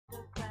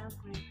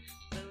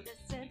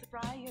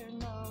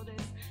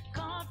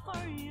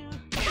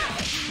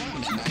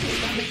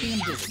Stop making him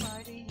dizzy.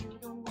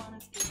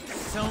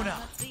 Sona.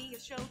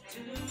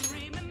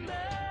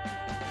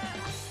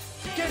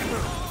 Get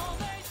her.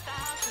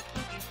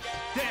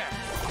 There.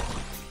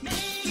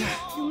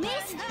 You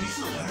missed?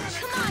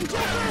 Come on,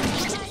 Joker!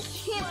 I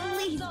can't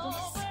believe this.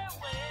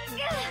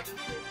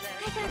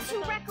 I got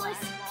too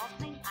reckless.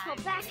 I'll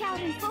back out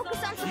and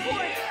focus on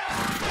support.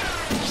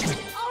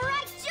 All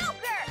right,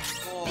 Joker!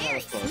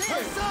 Very smooth.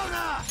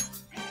 Persona!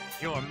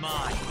 You're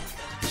mine.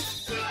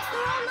 They're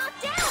all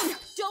knocked down.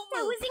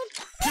 That was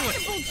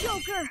incredible,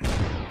 Joker.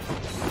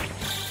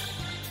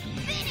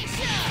 Finish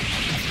him!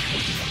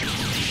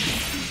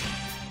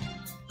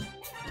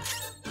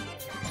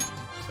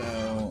 So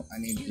I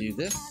need to do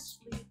this.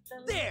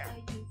 There.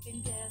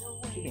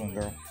 What you doing,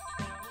 girl?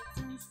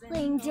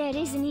 Playing dead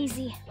isn't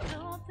easy.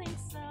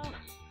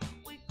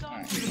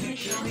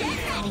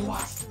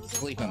 Alright.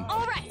 Sleep him.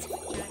 All right.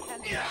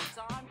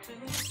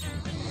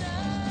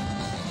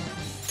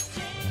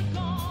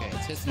 Okay,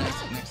 it's his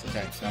next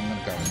attack, so I'm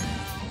gonna guard him.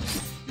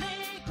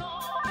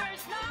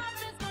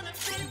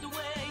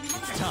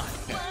 It's time.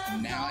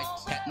 Okay, now I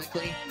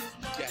technically,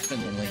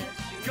 definitely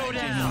Go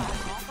down.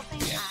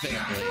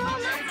 definitely All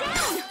knocked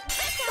down.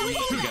 That was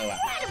need to go out.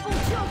 incredible,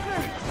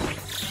 Joker.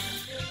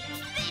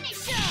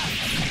 Finish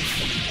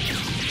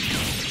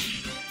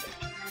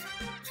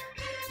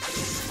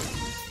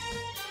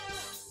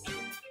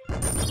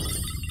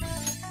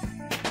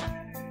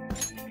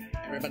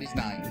Everybody's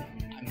 9.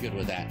 I'm good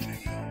with that.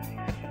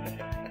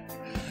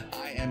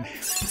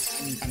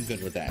 I'm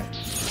good with that.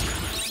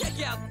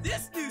 Check out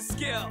this new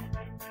skill.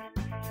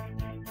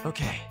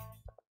 Okay.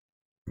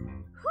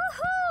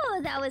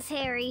 Woohoo! That was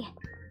hairy.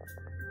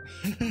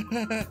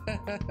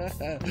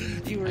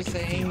 You were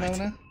saying,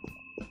 Mona?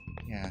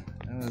 Yeah,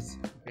 that was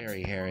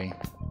very hairy.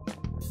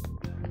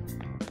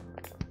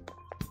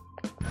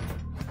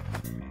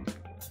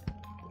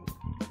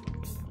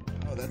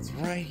 Oh, that's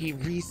right, he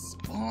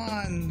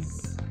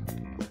respawns.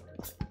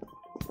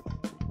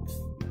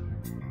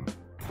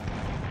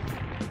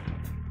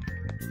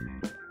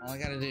 All I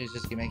gotta do is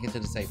just make it to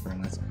the safe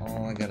room. That's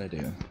all I gotta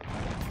do.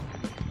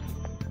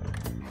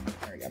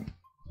 There we go.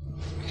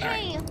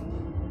 Hey,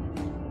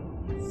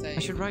 Save. I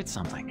should write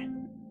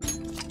something.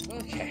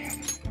 Okay.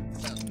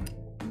 So,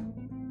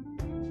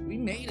 we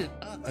made it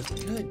up a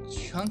good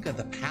chunk of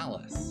the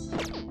palace.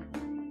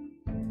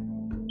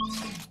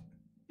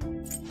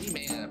 We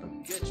made it up a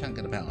good chunk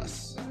of the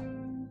palace.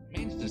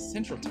 Made it to the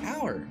central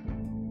tower.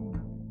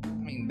 I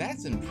mean,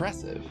 that's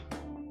impressive.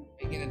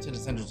 Making it to the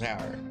central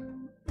tower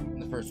in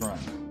the first run.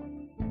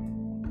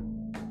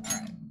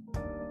 Alright.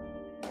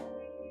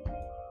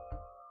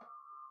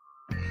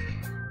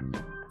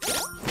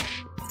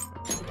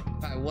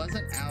 If I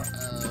wasn't out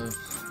of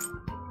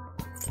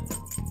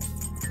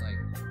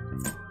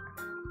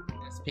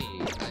SP,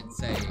 I'd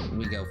say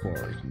we go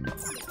forward.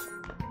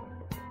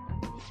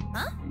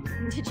 huh?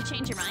 Did you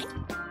change your mind?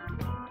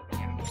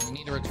 Yeah, we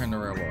need to return to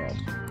the real world.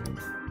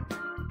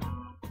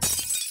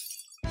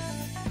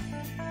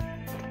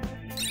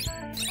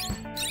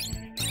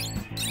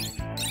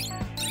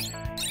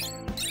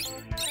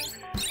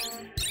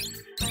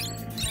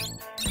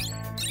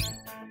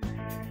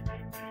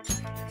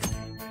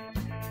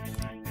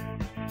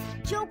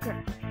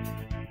 Joker.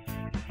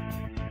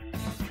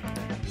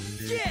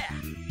 Yeah.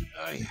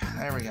 Oh yeah,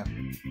 there we go.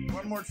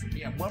 One more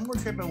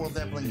trip and we'll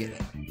definitely get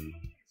it.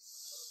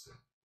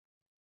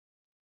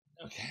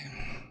 Okay.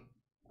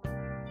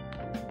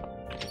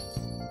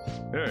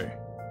 Hey,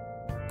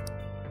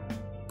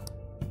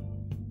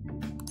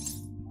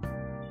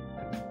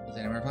 Is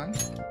anyone replying?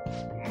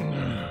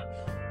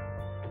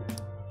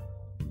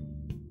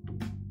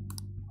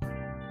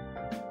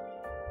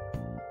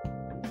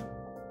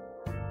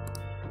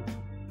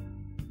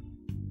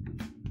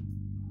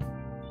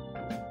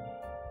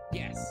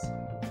 Yes.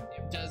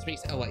 It does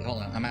reset. Oh wait,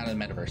 hold on. I'm out of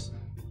the metaverse.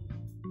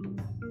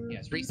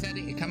 Yes,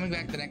 resetting it, coming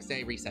back the next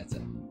day resets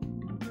it.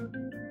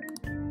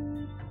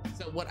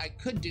 So what I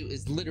could do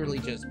is literally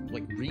just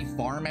like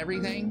refarm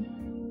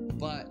everything,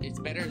 but it's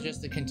better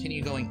just to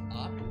continue going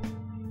up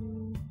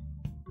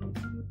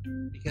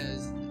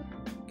because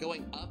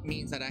going up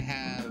means that I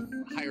have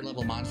higher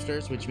level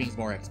monsters, which means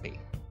more XP.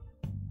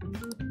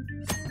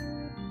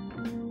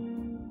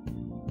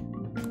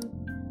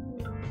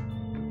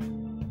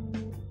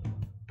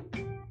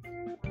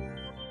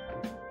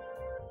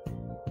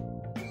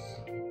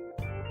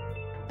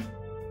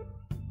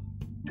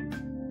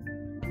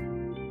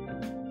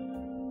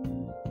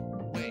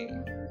 Wait.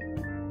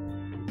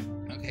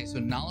 Okay, so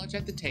knowledge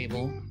at the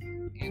table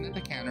and at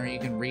the counter, you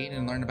can read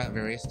and learn about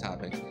various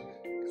topics.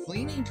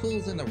 Cleaning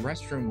tools in the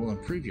restroom will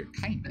improve your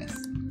kindness.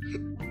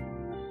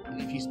 And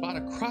if you spot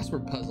a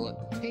crossword puzzle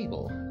at the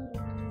table,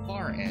 at the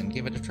far end,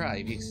 give it a try.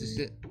 If you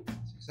succeed,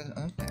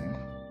 okay.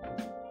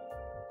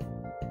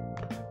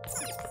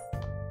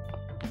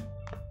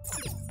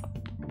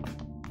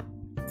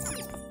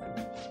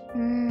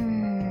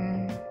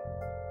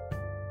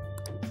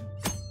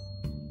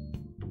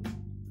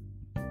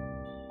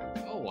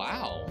 Oh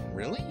wow,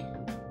 really?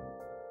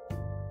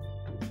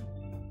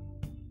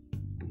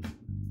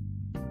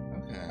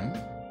 Okay.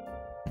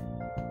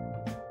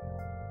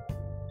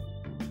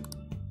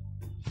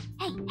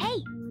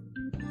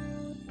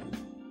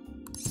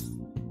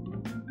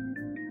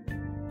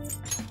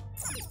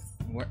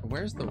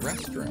 Where's the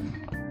restroom?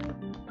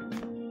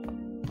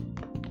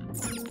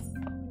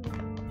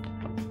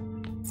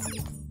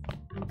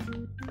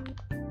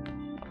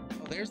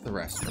 Oh, there's the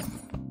restroom.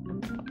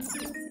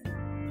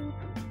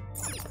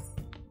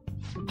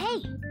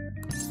 Hey!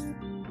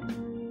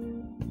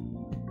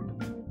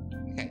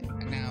 Okay,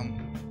 now...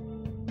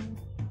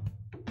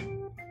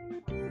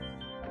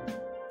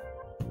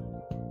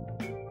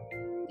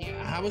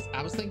 Yeah,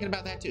 I was thinking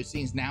about that too.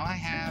 Since now I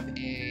have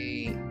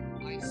a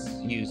ice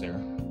user.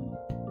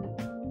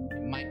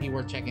 Might be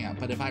worth checking out,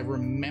 but if I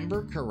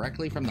remember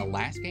correctly from the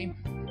last game,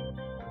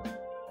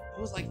 it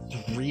was like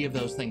 3 of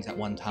those things at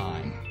one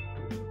time.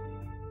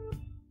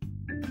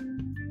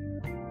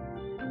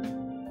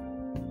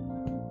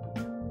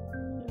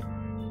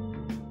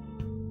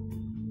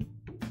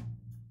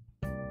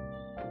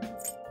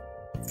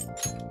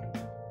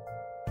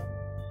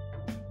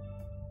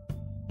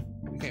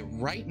 Okay,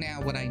 right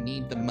now what I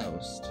need the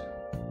most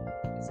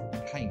is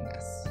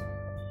kindness.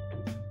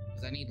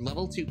 I need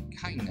level 2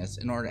 kindness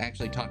in order to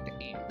actually talk to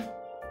Amy.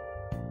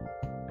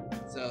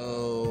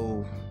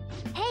 So,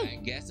 Hey!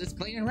 I guess it's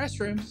cleaning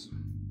restrooms.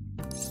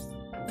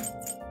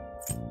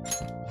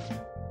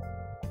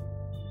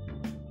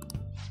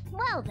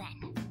 Well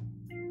then.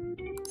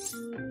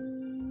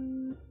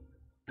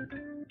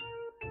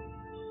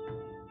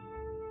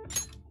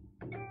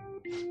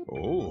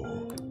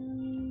 Oh.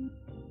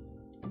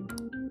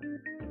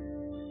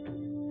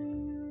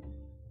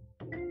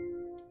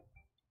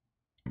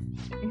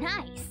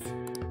 Nice.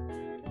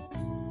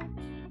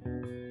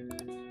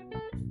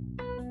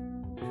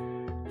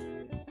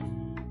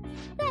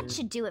 That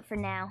should do it for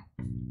now.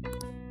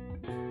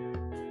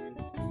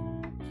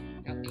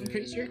 Now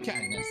increase your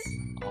kindness.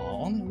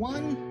 Oh, only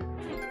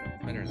 1?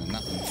 Better than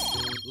nothing.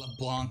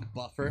 LeBlanc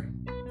buffer.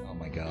 Oh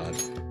my god.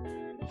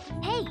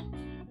 Hey!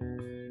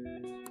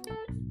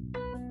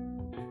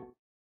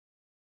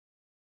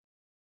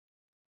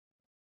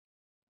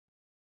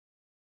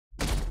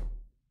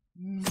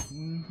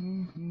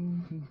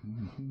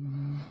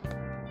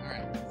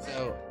 Alright,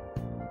 so...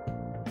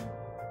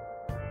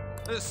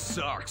 This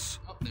sucks.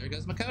 Oh, there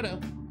goes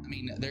Makoto. I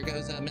mean, there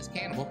goes Miss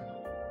Cannibal.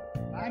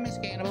 Bye, Miss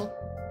Cannibal.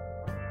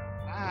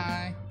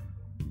 Bye.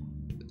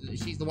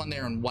 She's the one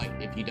there in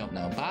white, if you don't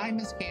know. Bye,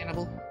 Miss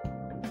Cannibal.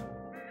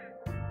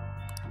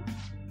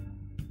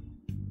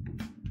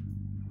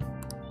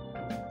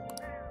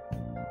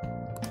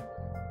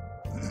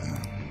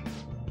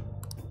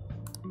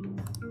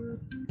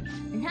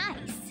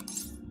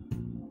 Nice.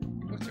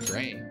 Looks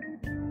great.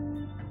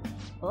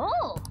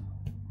 Oh!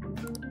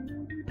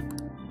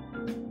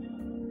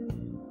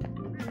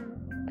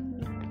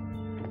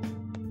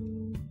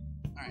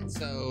 Alright,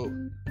 so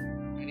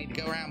I need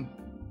to go around.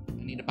 I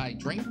need to buy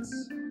drinks.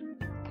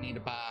 I need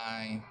to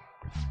buy...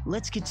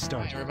 Let's get Hi,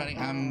 started. everybody.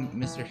 I'm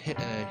Mr.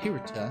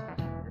 Hiruta,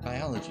 your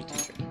biology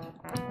teacher.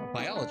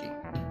 Biology.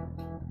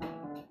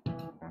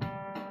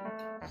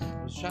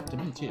 It was a shock to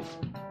me, too.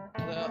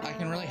 Although I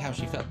can relate how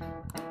she felt.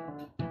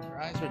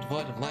 Her eyes were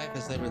devoid of life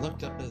as they were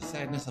looked up at the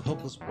sadness of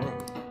hopeless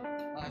world.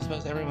 Well, I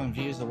suppose everyone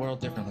views the world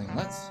differently.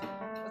 Let's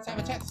have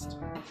a test.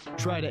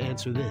 Try to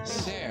answer Hey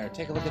this. there,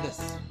 take a look at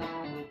this.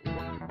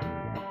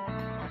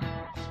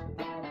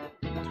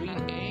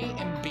 Between A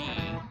and B,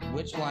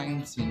 which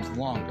line seems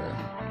longer?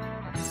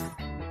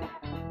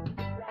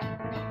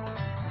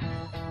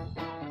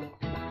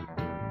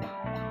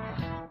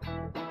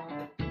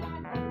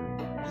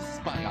 This is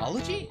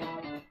biology?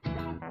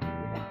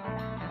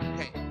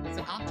 Okay, it's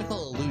an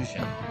optical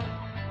illusion.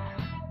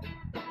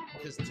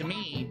 Because to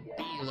me,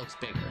 B looks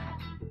bigger.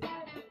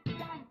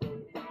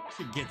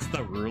 She gets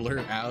the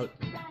ruler out.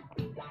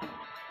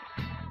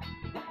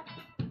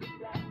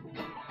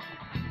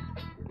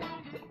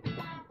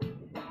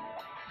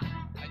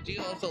 I do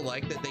also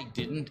like that they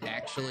didn't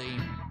actually...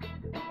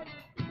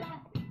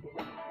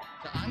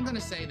 So I'm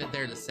gonna say that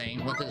they're the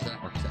same. What does the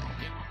network say?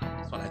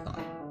 That's what I thought.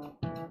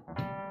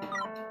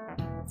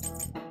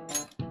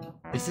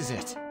 This is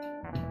it.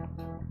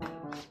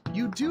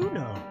 You do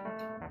know.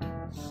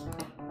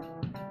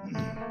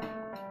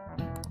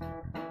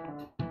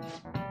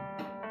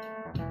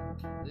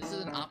 This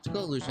is an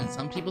optical illusion.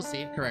 Some people see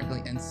it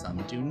correctly and some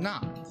do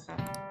not.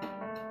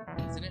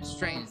 Isn't it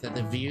strange that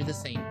they view the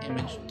same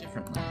image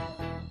differently?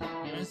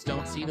 Humans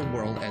don't see the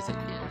world as it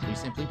is. We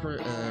simply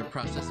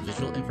process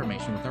visual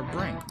information with our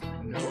brain.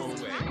 No way.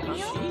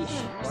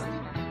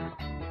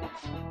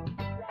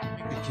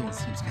 Good kid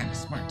seems kind of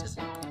smart,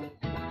 doesn't it?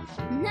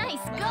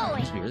 Nice Wow, going!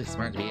 must be really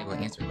smart to be able to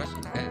answer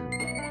questions like that.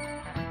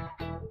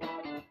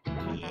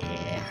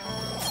 Yeah.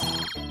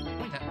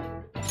 Point up.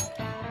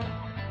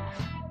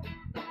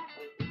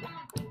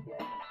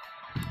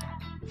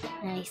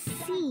 I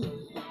see.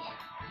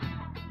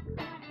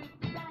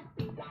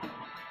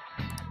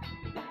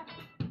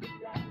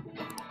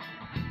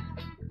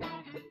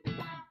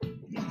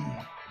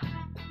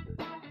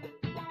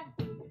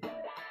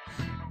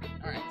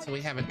 Alright, so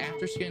we have an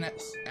after-school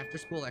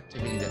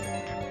activity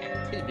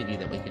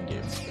that we can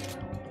do.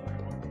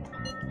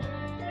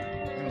 I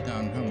haven't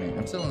gone home yet.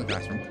 I'm still in the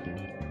classroom.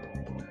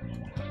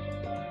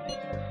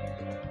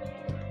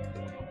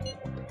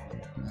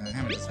 I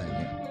haven't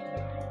beside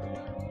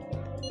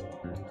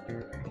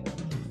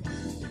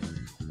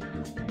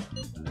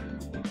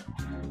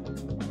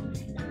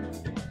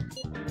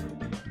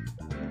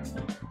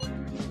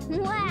you.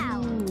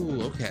 Wow.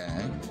 Ooh,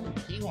 okay.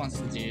 He wants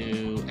to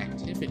do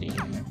activity.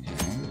 Okay.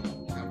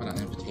 How about on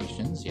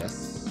invitations?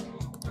 Yes.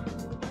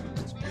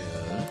 That's good.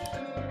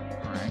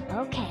 Alright.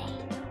 Okay.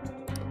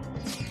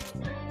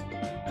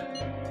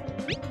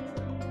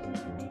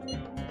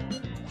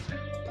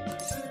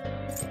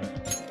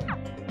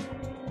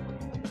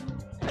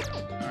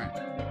 Alright.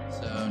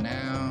 So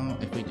now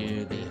if we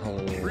do the whole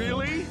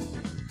Really?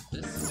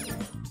 this,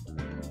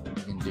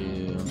 we can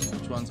do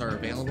which ones are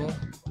available.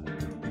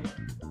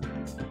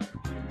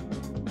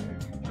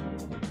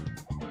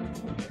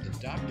 Okay, the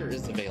doctor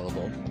is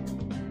available.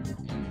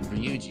 And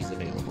Ryuji's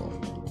available.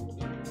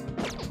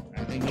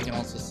 I think we can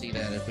also see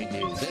that if we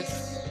do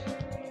this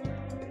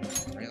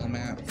rail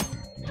map.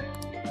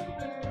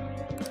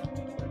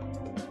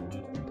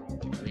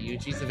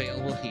 Ryuji's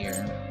available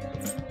here,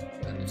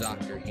 and the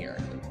doctor here.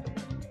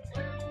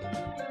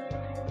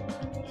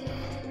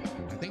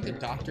 I think the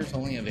doctor's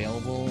only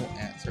available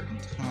at certain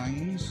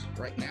times.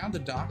 Right now, the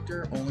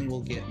doctor only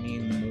will get me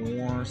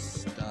more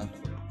stuff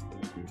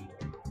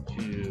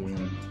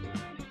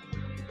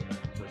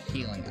for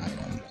healing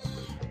items.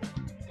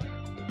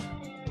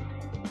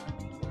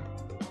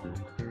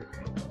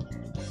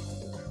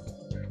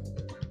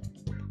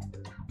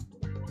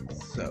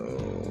 So,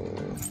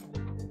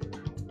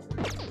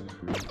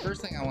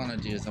 first thing I want to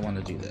do is I want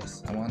to do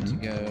this. I want to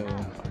go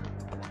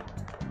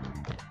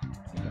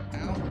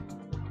out.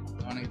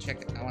 I want to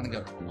check. I want to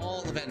go to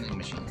all the vending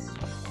machines.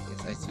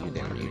 Yes, I see you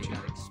there, Ryuji.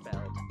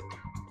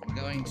 I'm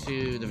going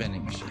to the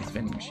vending machines.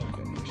 Vending machine.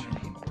 Vending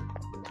machine.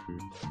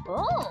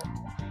 Oh.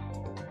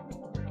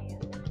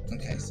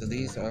 Okay, so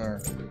these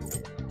are.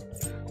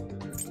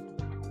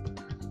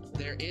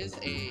 There is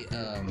a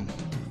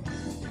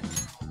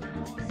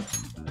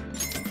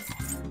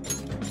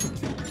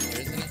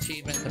there's an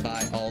achievement to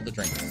buy all the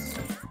drinks.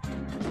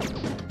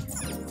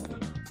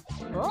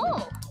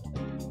 Oh.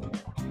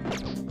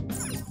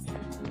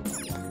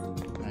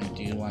 I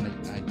do want to.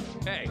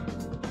 Hey,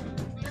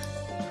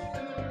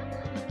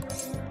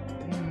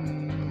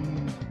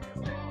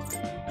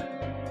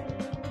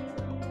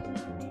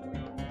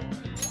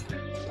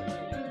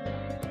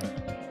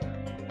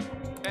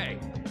 hey.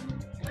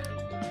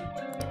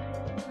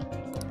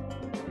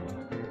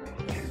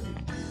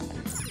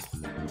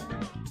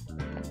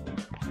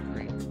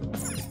 Great.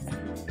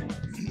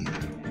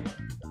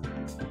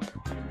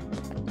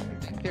 I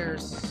think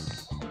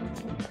there's.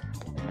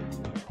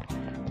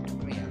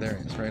 Oh yeah, there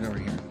it is, right over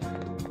here.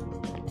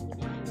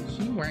 Is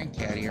she wearing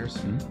cat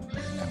ears? No.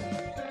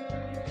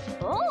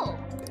 Oh.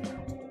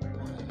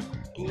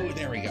 Ooh,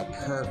 there we go.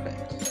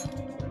 Perfect.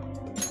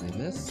 Do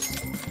this.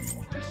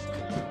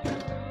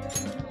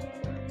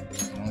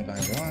 Can only buy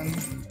one.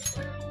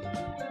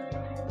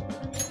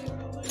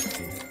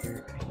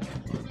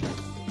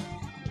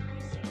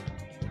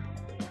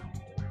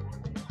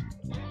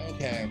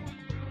 Okay.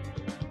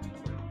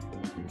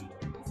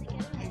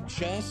 I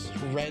just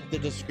read the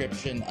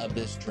description of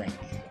this drink.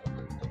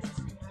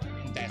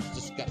 That's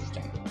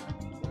disgusting.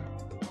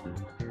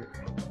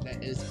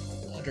 That is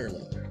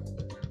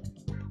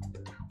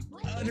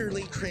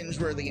utterly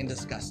cringeworthy and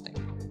disgusting.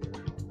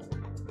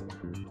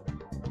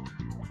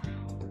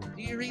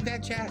 Do you read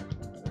that, chat?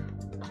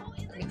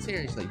 I mean,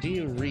 seriously, do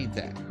you read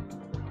that?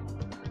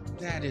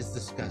 That is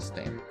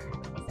disgusting.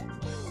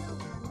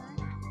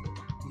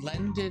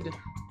 Blended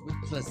with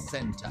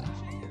placenta.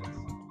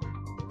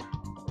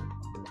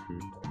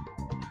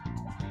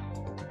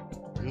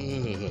 I'm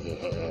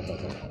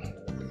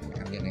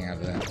getting out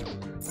of that.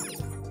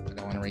 I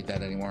don't want to read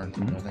that anymore.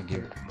 No, thank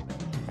you.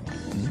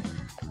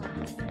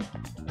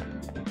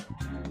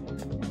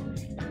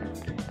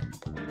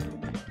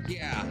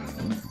 Yeah.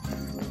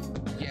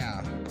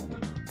 Yeah.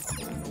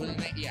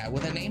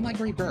 With a name like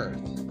Rebirth.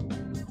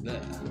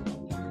 Ugh.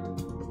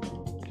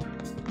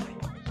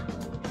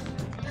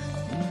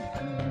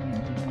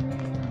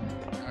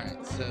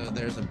 Alright, so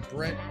there's a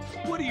bread.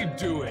 What are you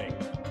doing?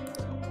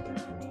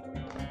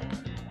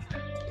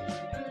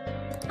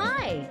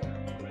 Hi.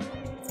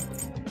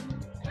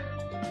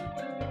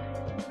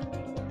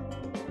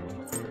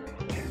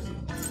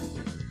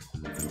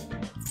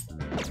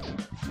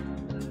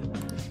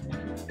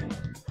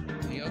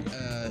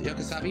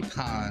 Yokosabi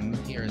Pond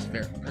here is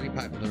pretty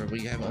popular.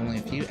 We have only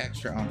a few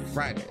extra on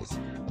Fridays for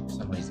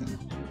some reason.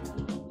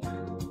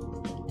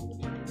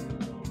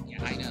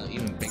 Yeah, I know,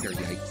 even bigger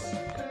yikes.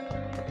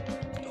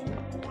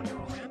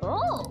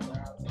 Oh.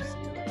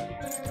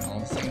 All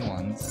the same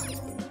ones.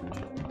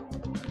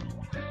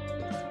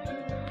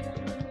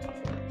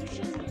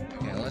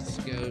 Okay, let's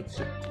go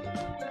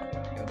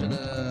to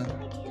the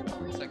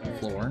second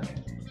floor.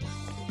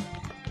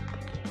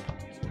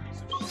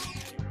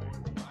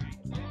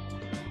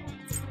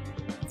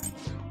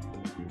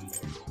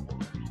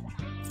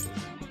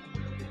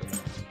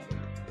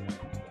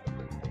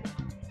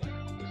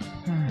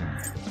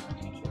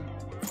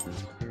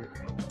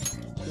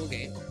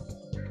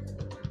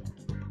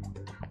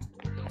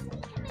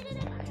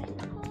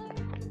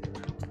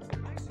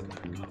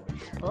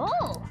 Oh!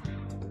 All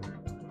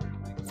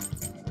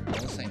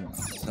the same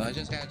ones. So I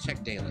just gotta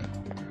check daily.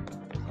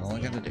 All I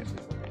gotta do.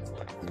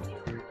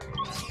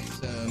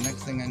 So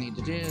next thing I need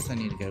to do is I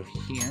need to go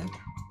here.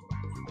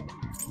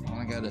 I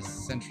wanna go to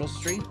Central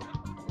Street.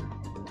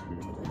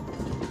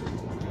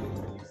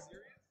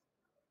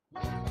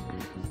 Oh,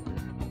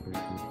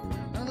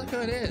 look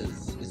who it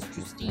is. It's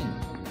Christine.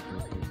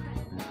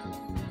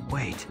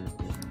 Wait.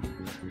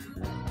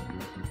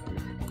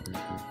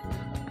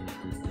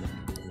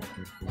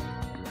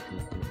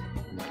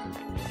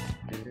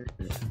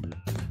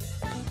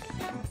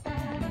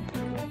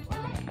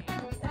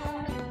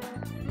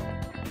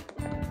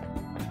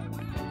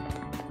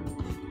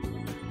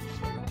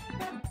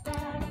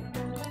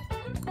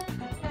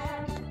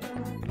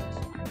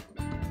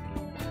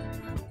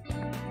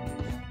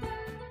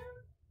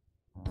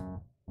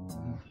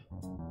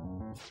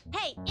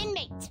 Hey,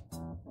 inmate!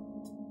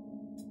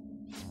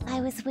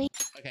 I was waiting.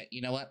 Okay,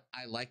 you know what?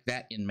 I like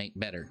that inmate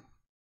better.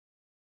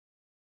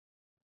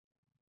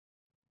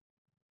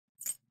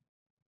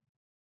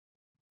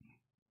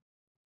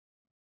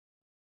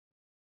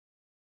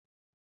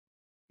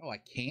 Oh, I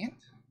can't?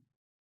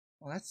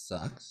 Well, that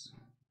sucks.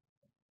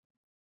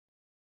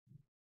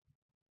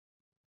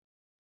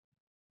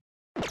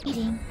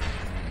 Eating.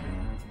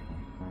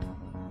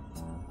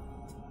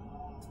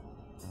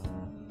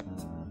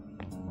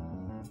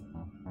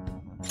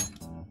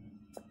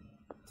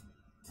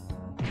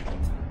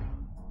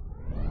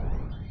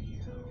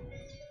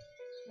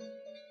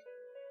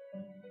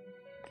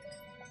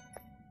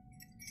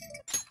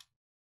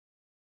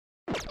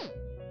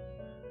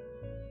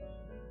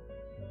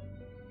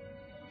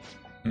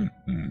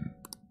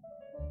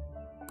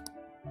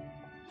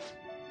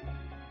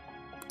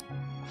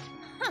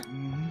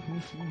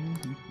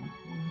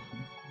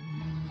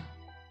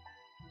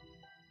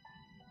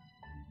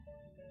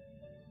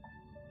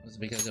 Was it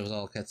because it was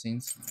all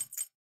cutscenes?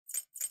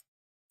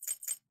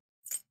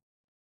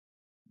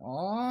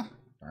 Aw,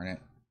 darn it.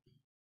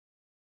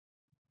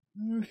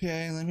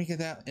 Okay, let me get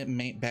that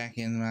inmate back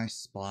in my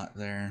spot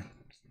there.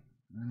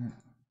 I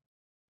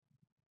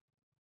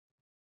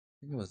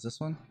think it was this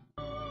one.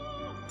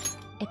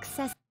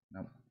 Excess.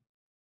 Nope.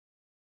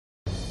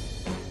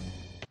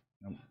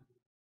 Nope.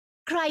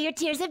 Cry your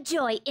tears of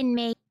joy,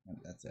 inmate. Nope,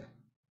 that's it.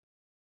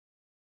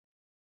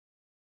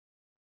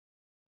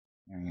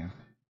 There we go.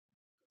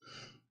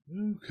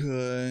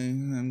 Okay,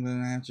 I'm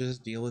gonna have to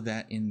just deal with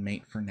that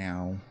inmate for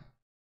now.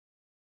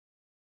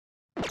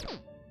 Okay,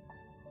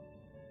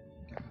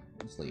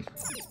 let's leave.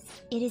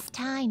 It is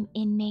time,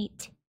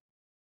 inmate.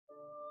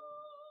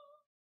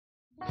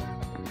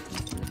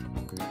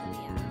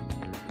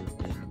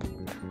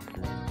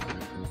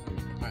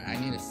 Alright, I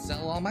need to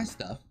sell all my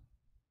stuff.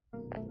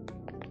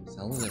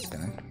 Sell to this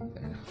guy.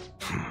 There.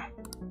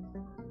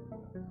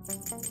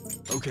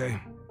 Okay.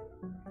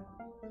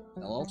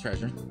 Sell all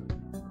treasure.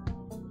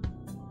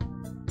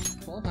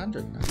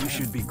 1,200. You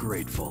should be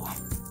grateful.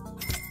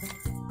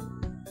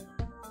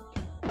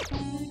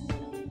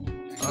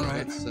 All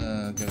right. Let's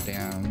go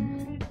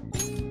down.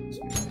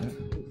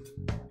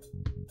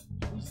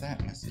 What's that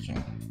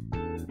messaging?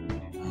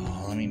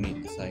 Oh, let me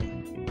meet the site.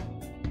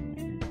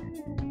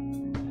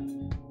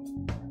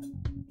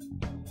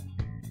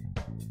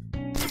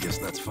 I guess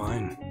that's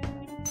fine.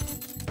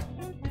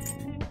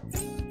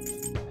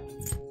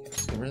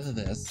 Let's get rid of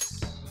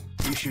this.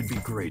 You should be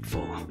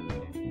grateful.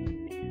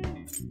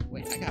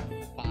 Wait, I got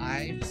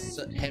 5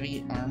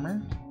 heavy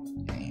armor?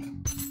 Okay.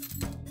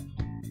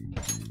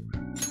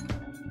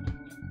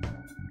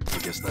 I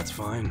guess that's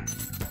fine.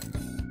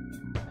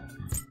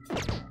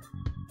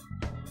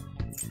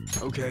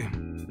 Okay.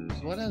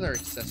 So what other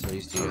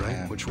accessories do you All right,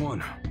 have? which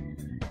one?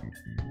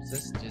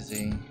 Resist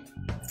dizzy.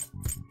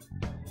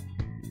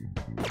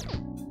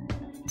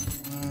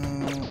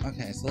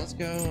 Okay, so let's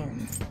go.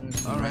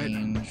 All right.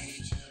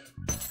 Ranged.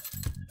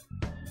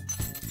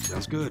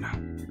 Sounds good.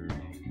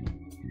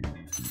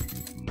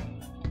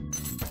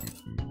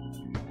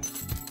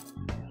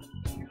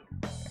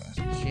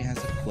 She has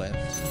equipped.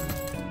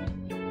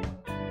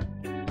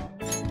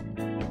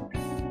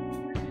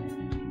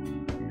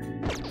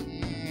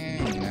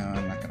 You know,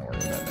 I'm not gonna worry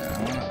about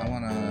that. I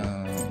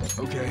wanna.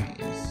 Okay.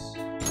 These.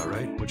 All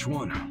right, which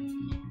one?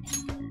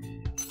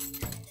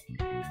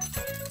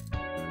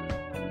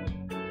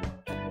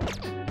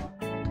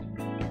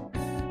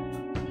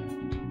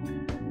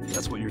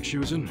 That's what you're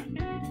choosing?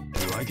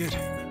 You like it?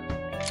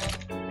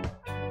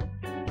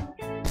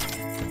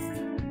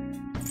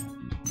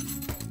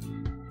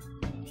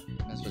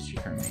 That's what she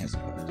currently has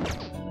equipped.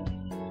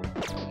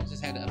 I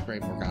just had to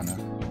upgrade Morgana.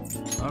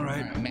 All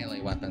right. Alright,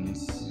 melee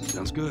weapons.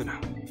 Sounds good.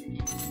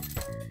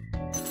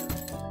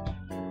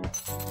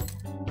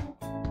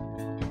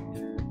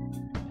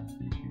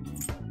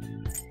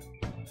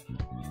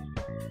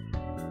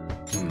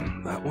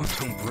 That one,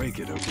 don't break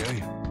it,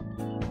 okay?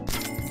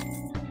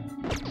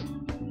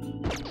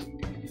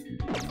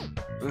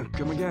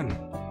 Come again.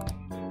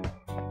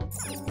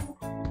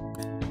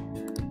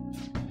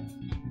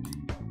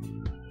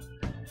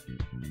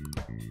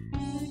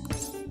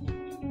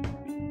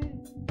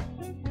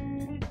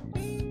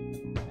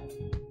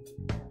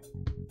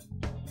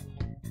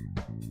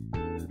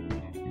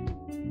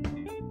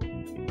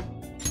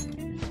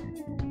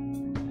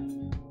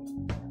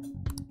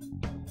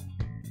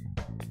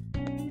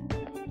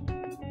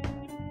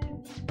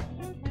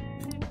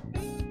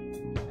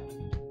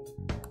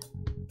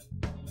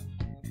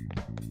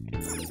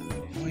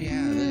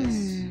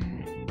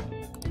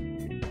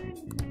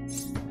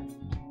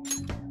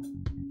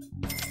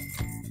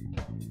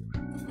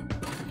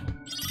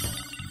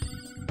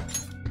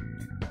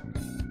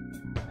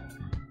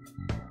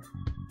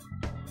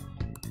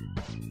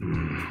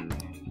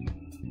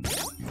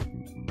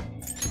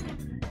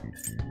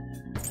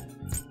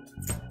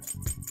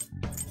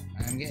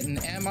 getting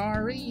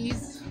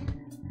MREs.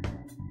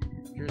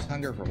 Here's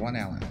hunger for 1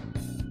 hour.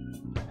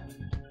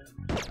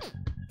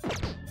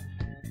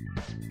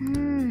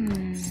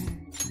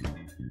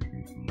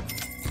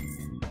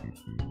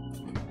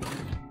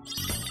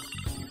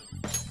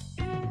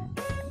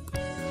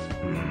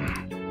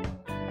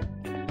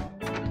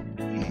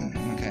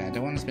 Okay, I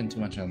don't want to spend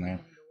too much on there.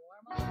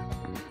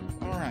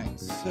 Alright,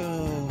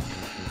 so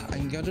I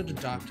can go to the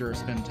doctor or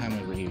spend time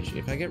with Ryuji.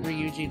 If I get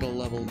Ryuji to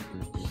level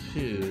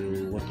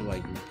 2, what do I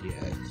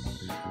get?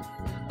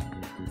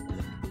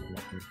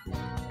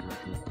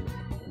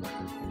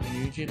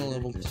 Ryuji to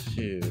level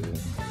 2.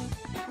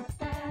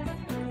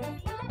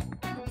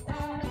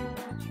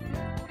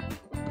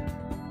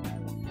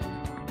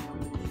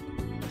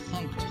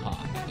 Punk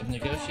talk. If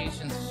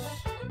negotiations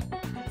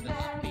with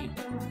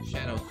the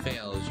shadow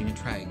fails, you can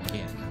try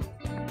again.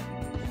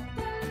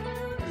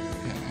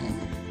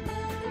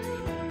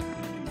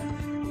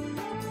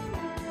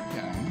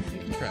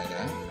 Try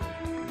that.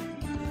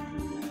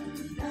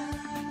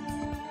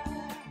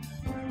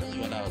 Really,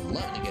 what I would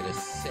love to get is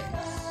 6.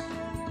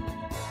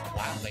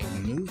 Wow, they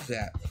moved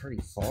that pretty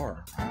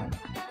far. Wow.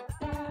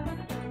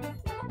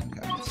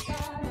 Okay.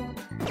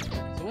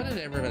 So what did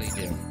everybody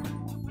do?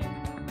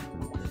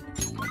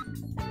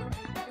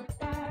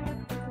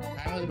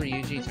 Time with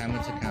Ryuji, time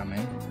with Takame.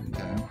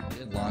 Okay.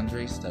 Did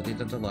laundry,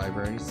 studied at the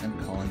library, sent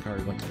calling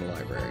card, went to the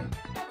library.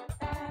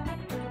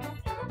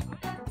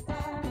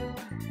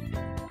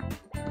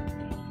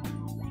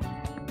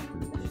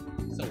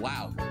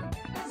 Wow,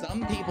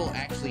 some people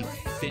actually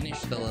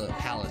finished the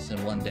palace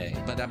in one day,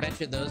 but I bet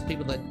you those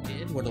people that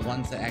did were the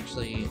ones that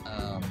actually,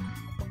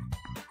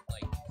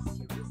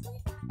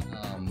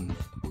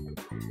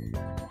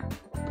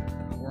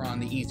 were on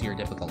the easier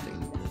difficulty.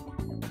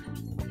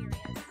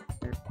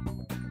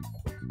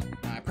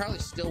 I probably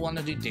still want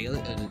to do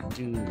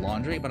do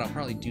laundry, but I'll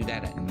probably do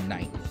that at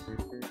night.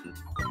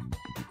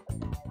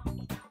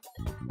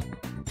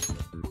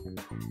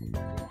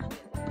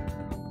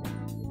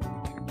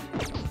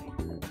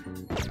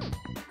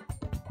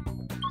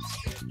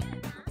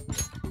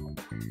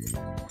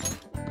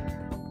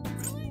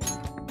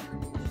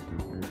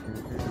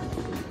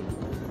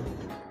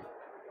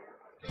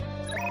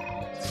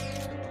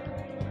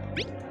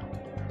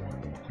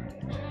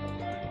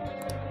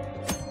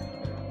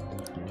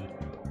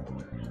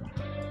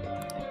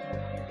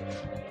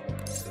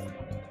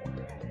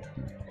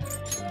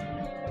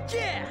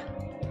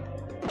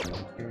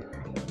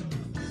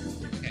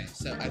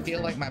 I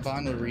feel like my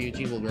bond with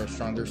Ryuji will grow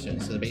stronger soon,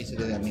 so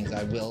basically that means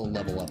I will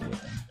level up with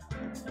him.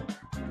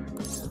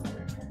 So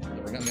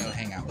we're gonna go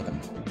hang out with him.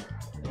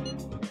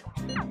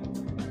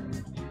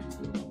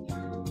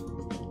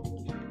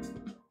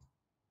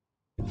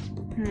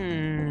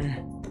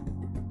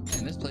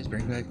 And this place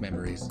brings back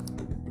memories.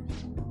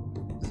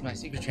 This is my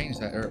secret training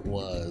site, or it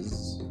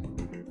was.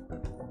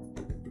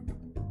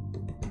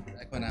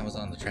 Back when I was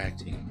on the track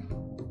team.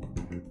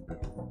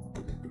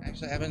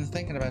 Actually, I've been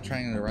thinking about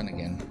trying to run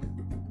again.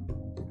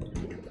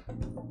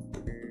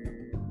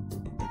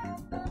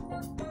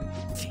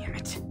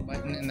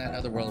 Fighting in that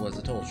other world was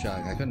a total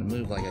shock. I couldn't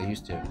move like I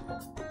used to.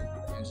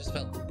 It just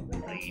felt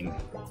lame.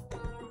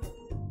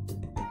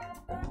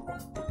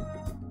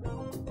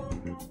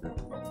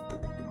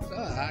 So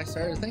I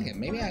started thinking,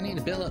 maybe I need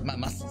to build up my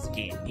muscles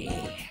again.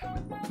 Yeah.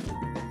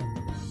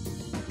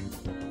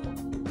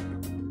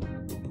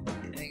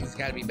 I think it's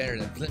gotta be better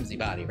than flimsy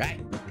body, right?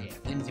 Yeah,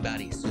 flimsy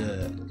body sucks.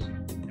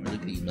 Never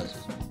look at these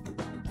muscles.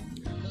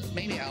 Look,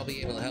 maybe I'll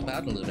be able to help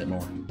out a little bit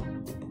more.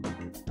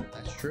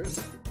 That's true.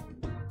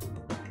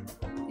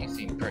 You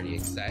seem pretty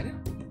excited.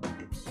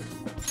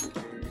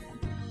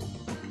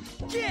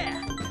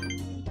 Yeah!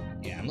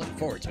 Yeah, I'm looking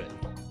forward to it.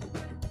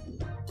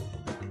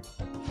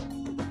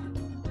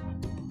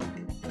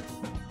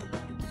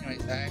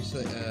 Anyways,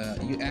 actually,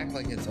 you act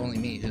like it's only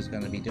me who's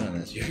gonna be doing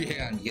this. You're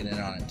gonna get in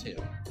on it too.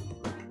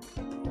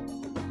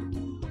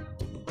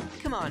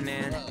 Come on,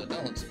 man. Oh,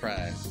 don't look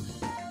surprised.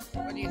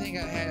 Why do you think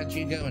I had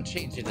you go and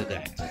change you to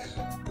that?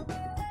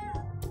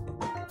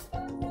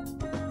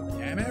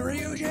 Damn it,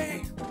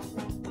 Ryuji!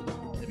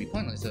 It'd be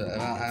pointless if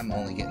I'm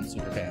only getting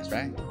super fast,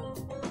 right?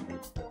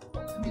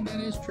 I mean, that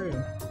is true.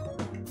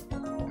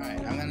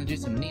 Alright, I'm gonna do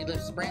some knee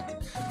lift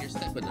sprints. You're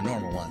stuck with the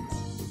normal ones.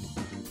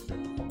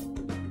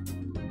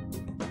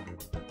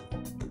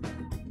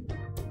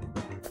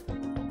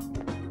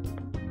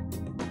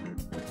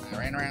 I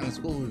ran around the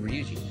school with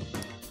Ryuji.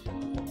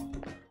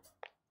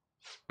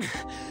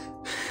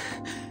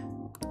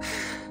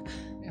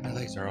 Yeah, my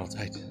legs are all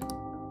tight.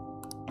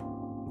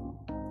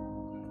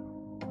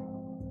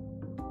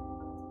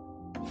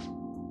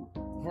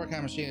 Before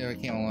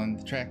Kamoshida came along,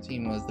 the track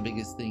team was the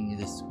biggest thing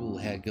this school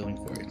had going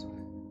for it.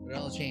 But it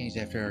all changed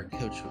after our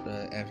coach,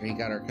 after he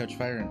got our coach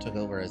fired and took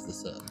over as the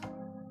sub.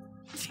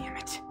 Damn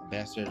it.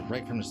 Bastard,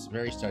 right from the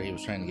very start he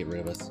was trying to get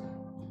rid of us.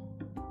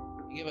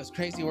 He gave us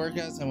crazy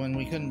workouts, and when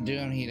we couldn't do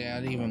them, he'd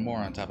add even more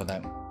on top of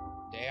that.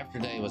 Day after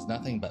day was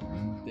nothing but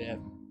that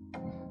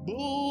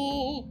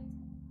bull.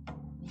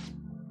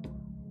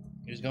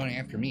 He was going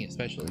after me,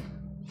 especially.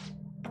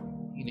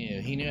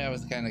 He knew I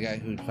was the kind of guy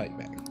who'd fight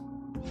back.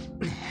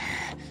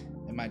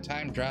 And my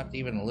time dropped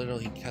even a little,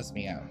 he cussed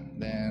me out.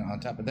 Then on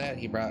top of that,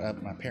 he brought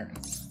up my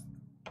parents.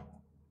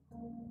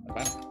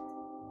 Bye.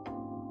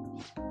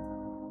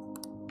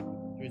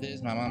 Truth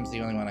is, my mom's the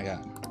only one I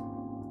got.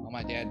 All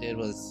my dad did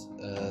was,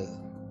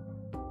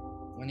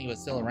 when he was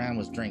still around,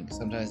 was drink.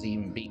 Sometimes he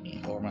even beat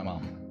me or my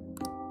mom.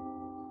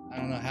 I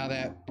don't know how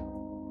that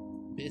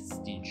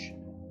Bistage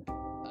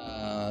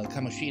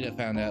Kamoshida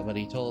found out, but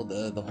he told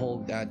the whole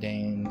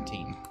goddamn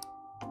team.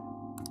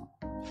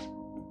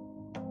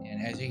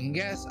 And as you can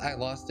guess, I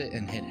lost it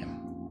and hit him.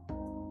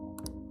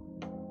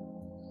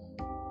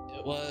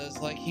 It was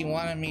like he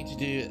wanted me to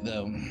do it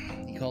though.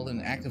 He called it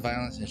an act of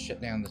violence and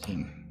shut down the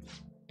team.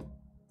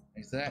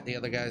 Next to that, the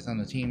other guys on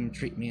the team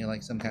treat me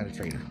like some kind of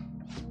traitor.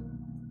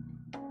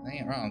 They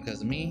ain't wrong,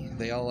 because of me,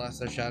 they all lost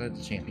their shot at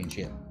the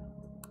championship.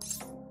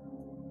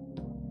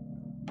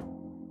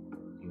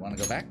 You want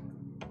to go back?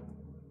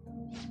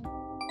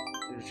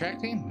 To the track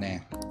team? Nah.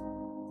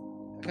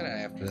 How could I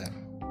after that?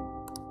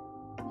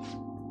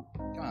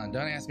 Come on,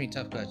 don't ask me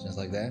tough questions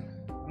like that.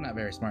 I'm not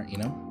very smart, you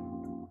know?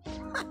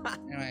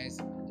 Anyways,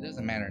 it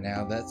doesn't matter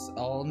now. That's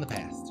all in the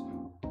past.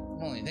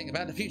 I'm only thinking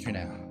about the future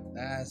now.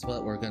 That's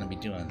what we're going to be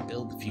doing.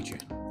 Build the future.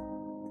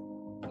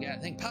 You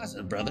gotta think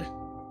positive, brother.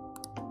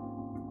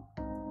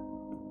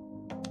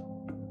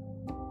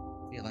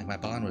 I feel like my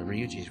bond with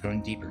Ryuji is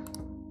growing deeper.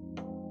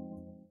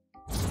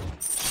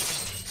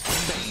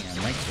 Bam,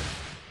 right there.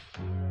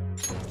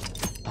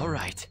 All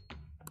right.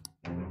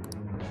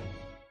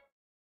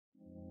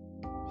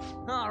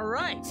 All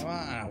right. Come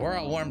on, we're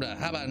all warmed up.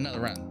 How about another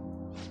run?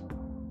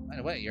 By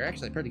the way, you're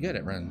actually pretty good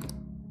at running.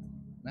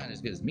 Not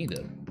as good as me,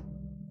 though.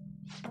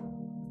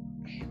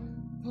 Man,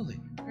 holy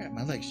crap,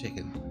 my leg's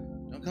shaking.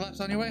 Don't collapse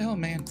on your way home,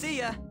 man. See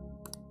ya.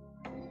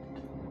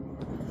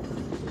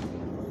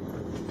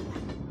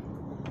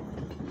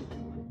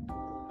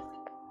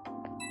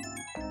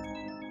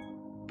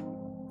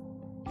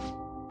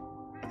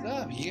 What's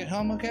up? You get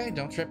home okay?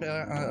 Don't trip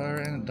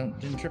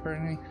didn't trip or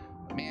anything?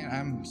 Man,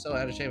 I'm so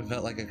out of shape. I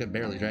felt like I could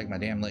barely drag my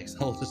damn legs.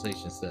 Whole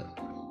station stuff.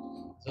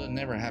 So it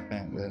never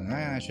happened. But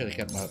I should have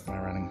kept up my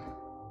running.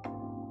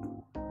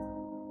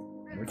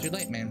 We're too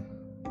late, man.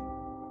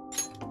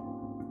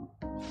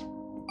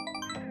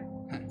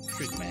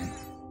 Truth, man.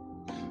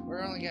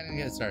 We're only gonna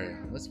get started.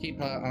 Let's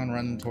keep on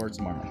running towards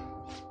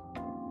tomorrow.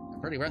 I'm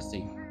pretty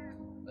rusty,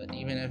 but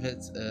even if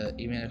it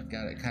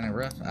got it kind of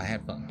rough, I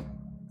had fun.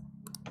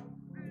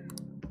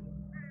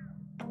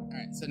 All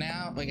right, so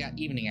now we got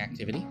evening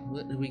activity.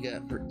 What do we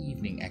got for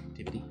evening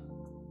activity?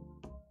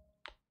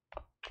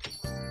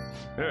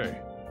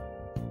 Hey.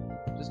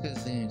 Just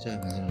because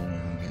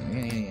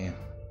yeah.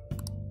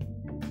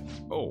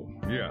 Oh,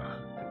 yeah.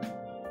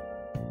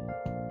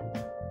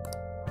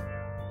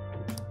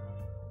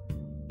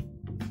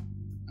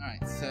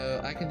 Alright,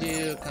 so I can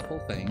do a couple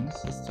things.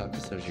 Let's talk to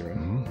Sojiro.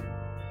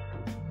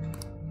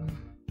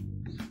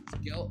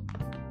 Let's go.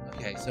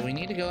 Okay, so we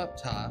need to go up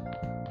top.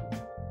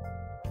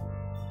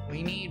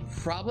 We need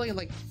probably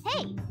like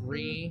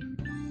three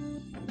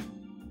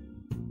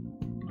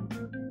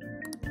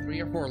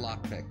or four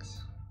lockpicks.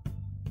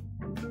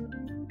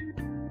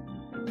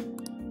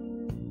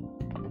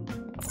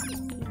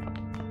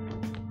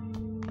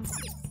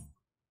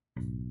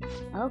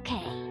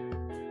 Okay.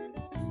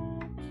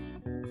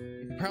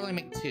 You can probably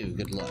make two.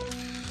 Good luck.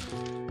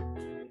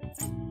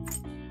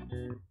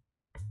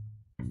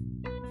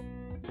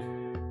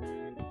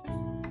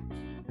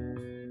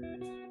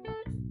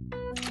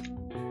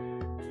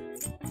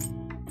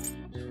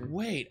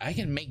 Wait, I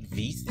can make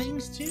these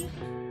things too?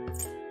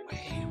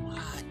 Wait,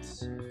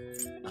 what?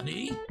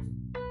 Nani?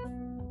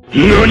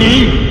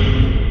 NANI?!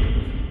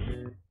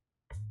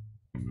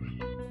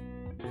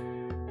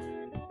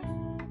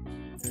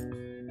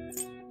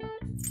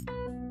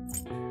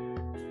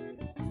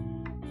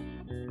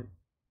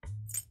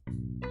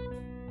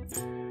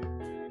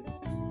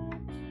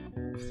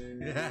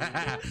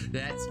 Did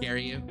that scare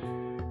you?